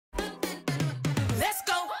Let's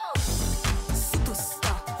go.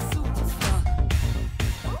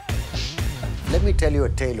 Let me tell you a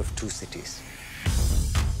tale of two cities.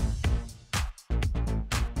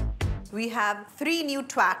 We have 3 new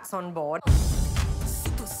twats on board.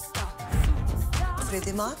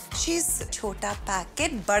 Ridhima, she's chota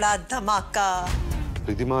packet, bada dhamaka.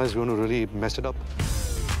 Ridhima is going to really mess it up.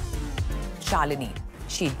 Shalini.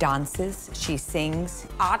 She dances, she sings.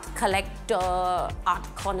 Art collector, art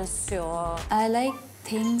connoisseur. I like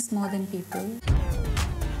things more than people.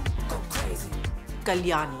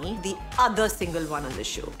 Kalyani, the other single one on the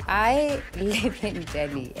show. I live in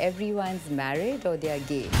Delhi. Everyone's married or they're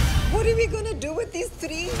gay. What are we gonna do with these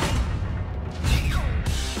 3?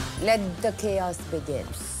 Let the chaos begin.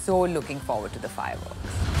 So looking forward to the fireworks.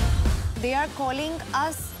 They are calling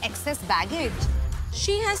us excess baggage.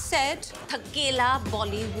 She has said, Thakela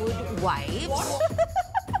Bollywood wives.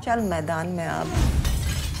 Chal मैदान में अब.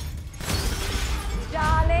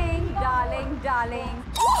 Darling, darling, darling.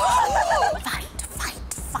 Fight.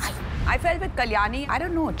 I felt with Kalyani, I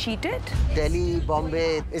don't know, cheated? Delhi,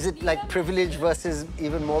 Bombay, is it like privilege versus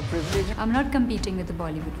even more privilege? I'm not competing with the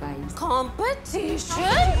Bollywood Wives. Competition?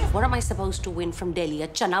 What am I supposed to win from Delhi? A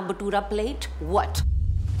chana bhatura plate? What?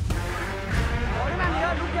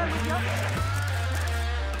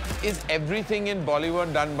 Is everything in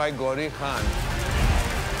Bollywood done by Gauri Khan?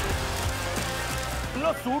 तुम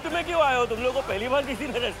लोग suit में क्यों आए हो? तुम लोग को पहली बार किसी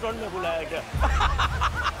ने रेस्टोरेंट में बुलाया क्या?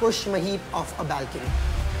 Push Maheep off a balcony.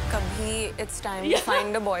 Kabhi, it's time to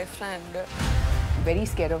find a boyfriend. Very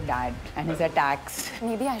scared of dad and his attacks.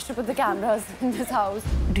 Maybe I should put the cameras in this house.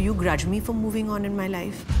 Do you grudge me for moving on in my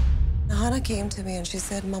life? Hana came to me and she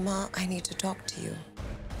said, Mama, I need to talk to you.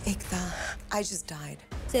 Ekta, I just died.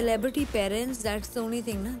 Celebrity parents, that's the only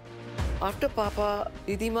thing, na? After Papa,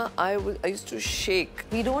 Ridhima, I used to shake.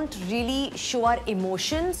 We don't really show our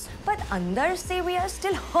emotions, but andar se we are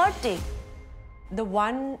still hurting. The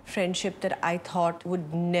one friendship that I thought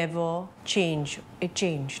would never change, it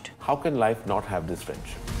changed. How can life not have this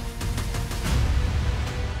friendship?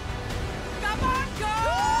 Come on,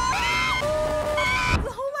 girl!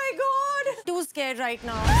 Oh my God! Too scared right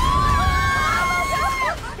now.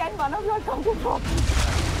 Can one of you all come to talk?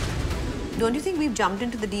 Don't you think we've jumped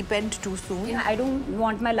into the deep end too soon? Yeah, I don't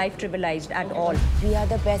want my life trivialized at all. We are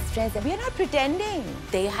the best friends. We are not pretending.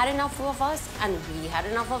 They had enough of us and we had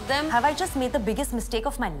enough of them. Have I just made the biggest mistake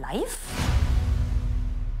of my life?